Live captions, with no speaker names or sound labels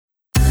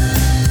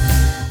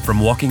From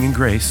Walking in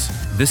Grace,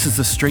 this is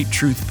the Straight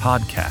Truth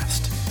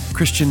Podcast,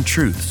 Christian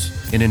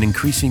truths in an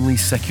increasingly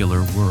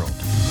secular world.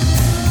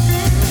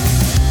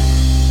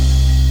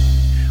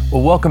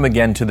 Well, welcome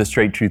again to the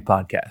Straight Truth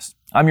Podcast.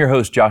 I'm your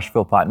host, Josh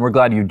Philpott, and we're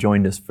glad you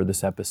joined us for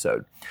this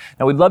episode.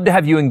 Now, we'd love to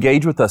have you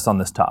engage with us on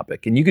this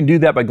topic, and you can do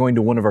that by going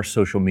to one of our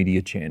social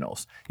media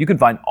channels. You can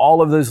find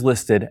all of those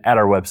listed at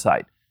our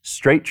website,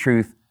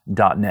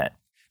 straighttruth.net.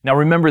 Now,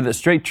 remember that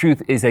Straight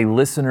Truth is a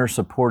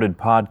listener-supported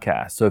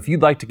podcast, so if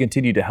you'd like to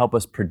continue to help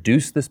us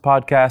produce this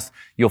podcast,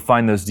 you'll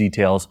find those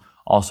details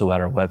also at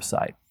our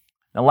website.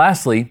 Now,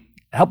 lastly,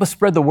 help us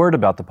spread the word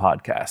about the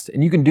podcast,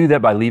 and you can do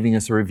that by leaving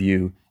us a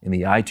review in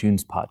the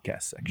iTunes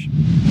podcast section.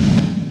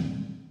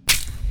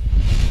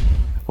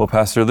 Well,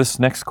 Pastor, this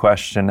next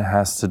question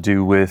has to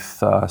do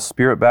with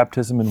spirit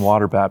baptism and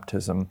water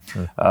baptism.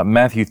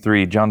 Matthew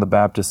 3, John the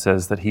Baptist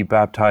says that he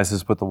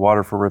baptizes with the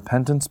water for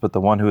repentance, but the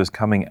one who is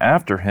coming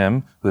after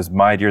him, who is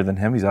mightier than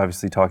him, he's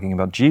obviously talking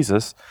about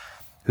Jesus,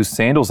 whose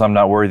sandals I'm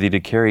not worthy to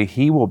carry,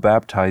 he will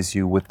baptize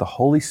you with the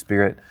Holy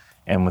Spirit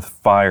and with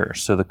fire.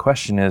 So the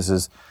question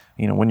is,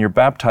 when you're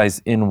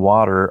baptized in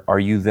water, are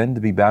you then to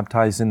be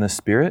baptized in the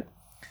Spirit?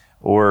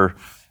 Or,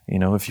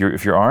 if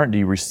you aren't, do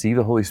you receive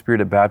the Holy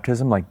Spirit at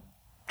baptism like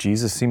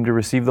Jesus seemed to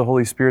receive the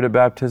Holy Spirit at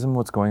baptism?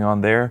 What's going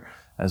on there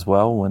as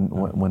well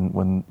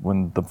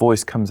when the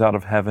voice comes out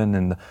of heaven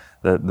and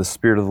the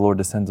Spirit of the Lord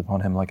descends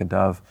upon him like a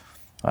dove?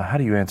 How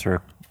do you answer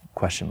a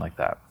question like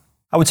that?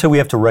 I would say we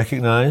have to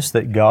recognize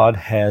that God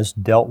has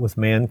dealt with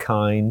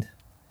mankind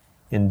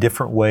in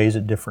different ways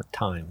at different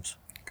times.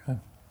 Okay.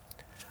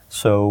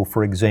 So,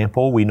 for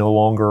example, we no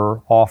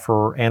longer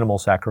offer animal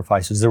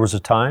sacrifices. There was a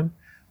time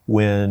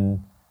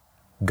when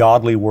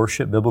godly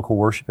worship, biblical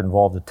worship,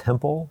 involved a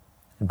temple,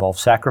 involved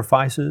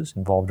sacrifices,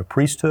 involved a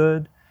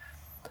priesthood,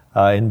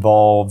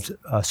 involved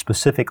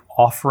specific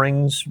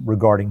offerings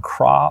regarding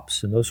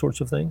crops and those sorts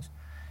of things.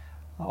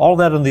 All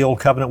that in the Old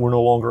Covenant we're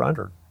no longer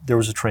under. There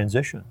was a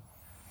transition.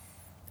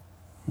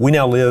 We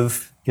now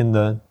live in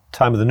the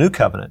time of the New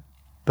Covenant,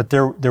 but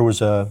there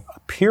was a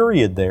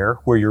period there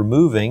where you're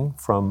moving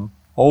from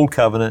Old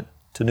Covenant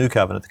to New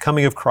Covenant, the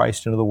coming of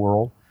Christ into the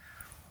world.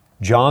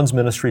 John's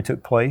ministry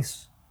took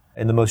place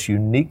in the most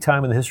unique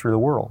time in the history of the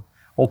world.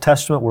 Old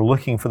Testament, we're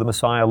looking for the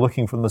Messiah,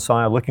 looking for the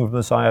Messiah, looking for the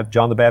Messiah.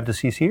 John the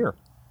Baptist, he's here.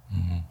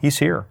 Mm-hmm. He's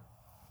here.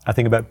 I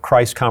think about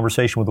Christ's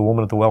conversation with the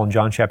woman at the well in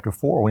John chapter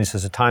 4 when he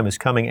says, "The time is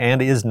coming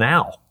and is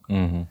now."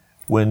 Mm-hmm.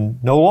 When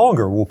no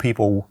longer will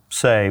people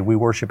say, "We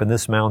worship in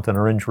this mountain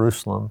or in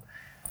Jerusalem,"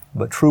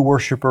 but true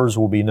worshipers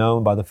will be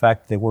known by the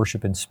fact that they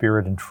worship in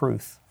spirit and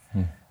truth.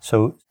 Mm.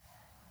 So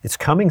it's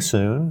coming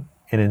soon,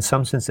 and in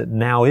some sense it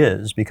now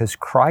is, because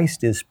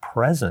Christ is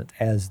present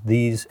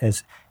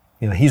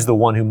He's the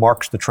one who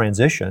marks the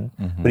transition,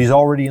 mm-hmm. but He's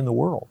already in the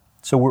world.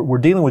 So we're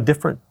dealing with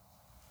different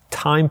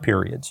time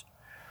periods.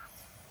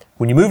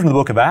 When you move into the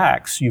book of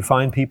Acts, you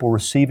find people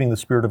receiving the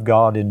Spirit of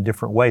God in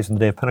different ways. On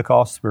the day of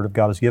Pentecost, the Spirit of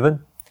God is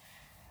given.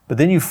 But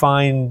then you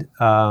find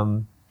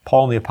Paul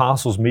and the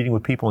apostles meeting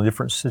with people in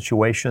different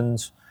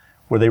situations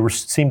where they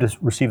seem to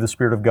receive the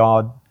Spirit of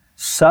God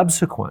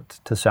subsequent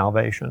to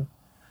salvation.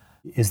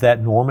 Is that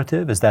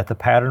normative? Is that the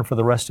pattern for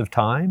the rest of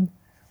time?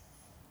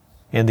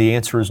 And the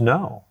answer is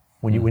no.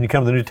 When you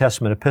come to the New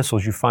Testament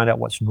epistles, you find out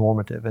what's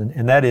normative,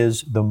 and that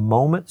is the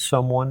moment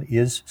someone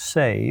is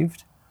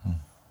saved,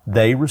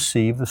 they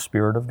receive the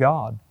Spirit of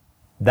God.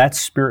 That's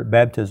Spirit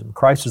baptism.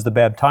 Christ is the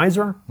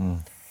baptizer.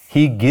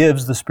 He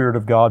gives the Spirit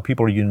of God.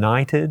 People are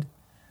united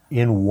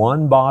in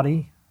one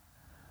body,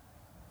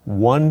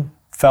 one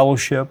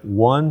fellowship,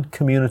 one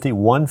community,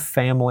 one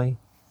family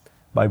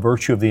by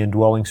virtue of the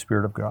indwelling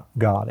Spirit of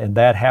God, and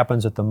that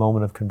happens at the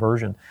moment of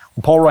conversion.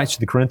 When Paul writes to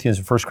the Corinthians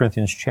in 1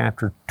 Corinthians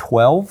chapter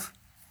 12,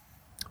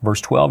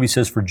 Verse 12, he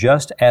says, "For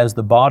just as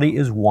the body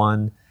is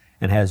one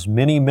and has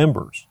many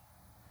members,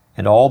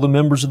 and all the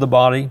members of the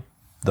body,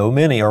 though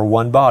many, are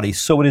one body,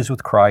 so it is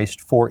with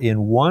Christ. For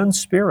in one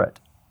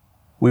Spirit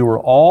we were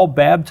all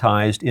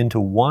baptized into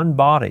one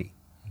body,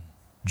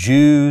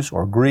 Jews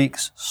or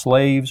Greeks,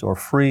 slaves or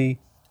free,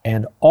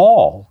 and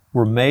all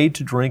were made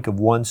to drink of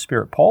one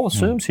Spirit." Paul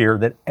assumes here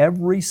that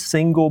every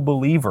single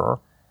believer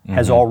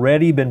has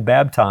already been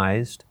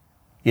baptized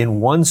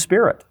in one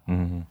Spirit.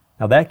 Mm-hmm.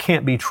 Now that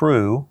can't be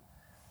true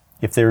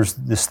if there's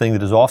this thing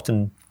that is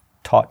often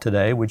taught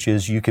today, which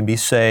is you can be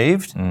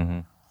saved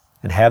and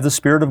have the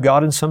Spirit of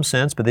God in some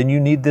sense, but then you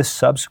need this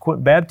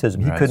subsequent baptism.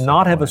 He could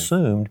not have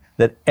assumed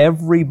that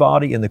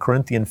everybody in the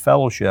Corinthian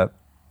fellowship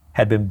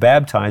had been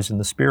baptized in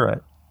the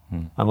Spirit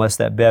unless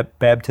that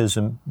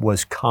baptism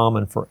was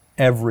common for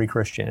every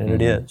Christian, and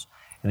it is.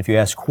 And if you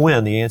ask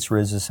when, the answer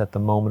is it's at the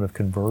moment of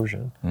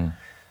conversion.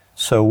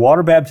 So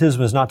water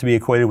baptism is not to be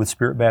equated with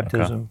Spirit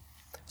baptism. Okay.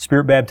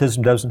 Spirit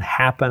baptism doesn't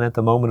happen at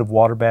the moment of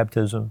water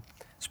baptism.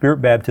 Spirit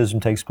baptism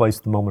takes place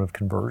at the moment of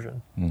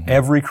conversion.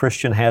 Every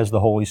Christian has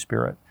the Holy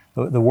Spirit.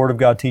 The Word of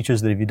God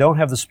teaches that if you don't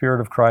have the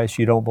Spirit of Christ,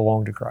 you don't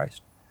belong to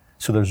Christ.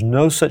 So there's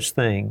no such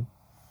thing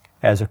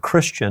as a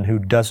Christian who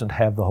doesn't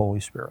have the Holy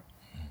Spirit.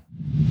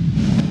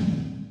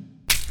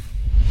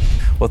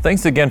 Well,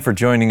 thanks again for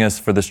joining us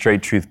for the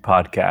Straight Truth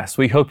Podcast.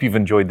 We hope you've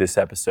enjoyed this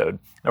episode.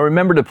 Now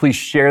remember to please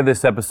share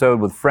this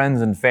episode with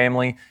friends and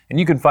family, and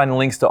you can find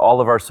links to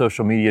all of our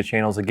social media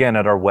channels again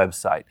at our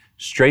website,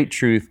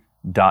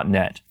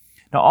 straighttruth.net.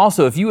 Now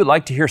also, if you would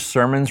like to hear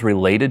sermons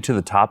related to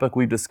the topic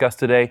we've discussed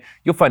today,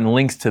 you'll find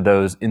links to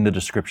those in the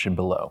description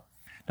below.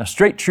 Now,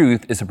 Straight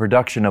Truth is a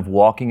production of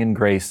Walking in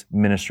Grace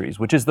Ministries,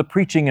 which is the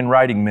preaching and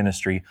writing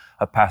ministry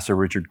of Pastor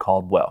Richard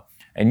Caldwell.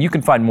 And you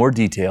can find more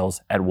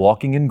details at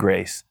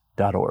walkingingrace.org.